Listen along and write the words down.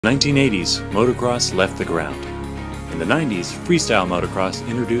1980s, motocross left the ground. In the 90s, freestyle motocross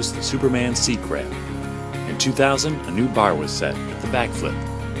introduced the Superman seat grab. In 2000, a new bar was set with the backflip.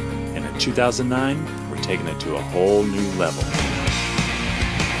 And in 2009, we're taking it to a whole new level.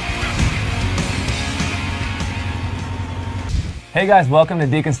 Hey guys, welcome to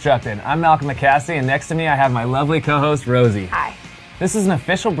Deconstructed. I'm mccassy, and next to me I have my lovely co-host Rosie. Hi. This is an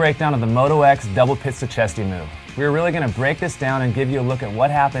official breakdown of the Moto X double pits to Chesty move. We're really going to break this down and give you a look at what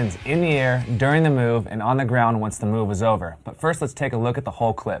happens in the air, during the move, and on the ground once the move is over. But first, let's take a look at the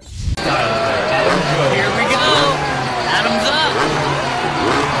whole clip. Here we go! Adam's up!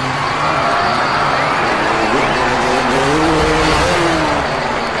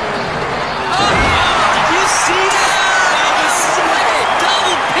 Did you see that? I was sweating!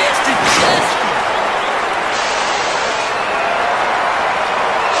 Double pitch to Chesty!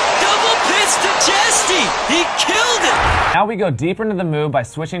 Double pitch to Chesty! He killed it! Now we go deeper into the move by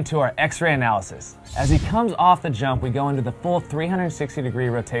switching to our X-ray analysis. As he comes off the jump, we go into the full 360-degree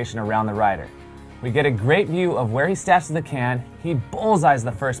rotation around the rider. We get a great view of where he stashes the can. He bullseyes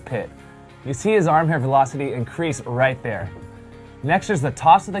the first pit. You see his arm hair velocity increase right there. Next is the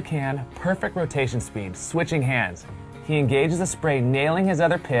toss of the can, perfect rotation speed, switching hands. He engages the spray, nailing his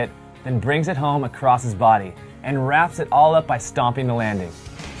other pit, then brings it home across his body, and wraps it all up by stomping the landing.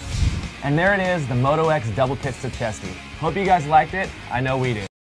 And there it is, the Moto X double pits to Chesty. Hope you guys liked it. I know we did.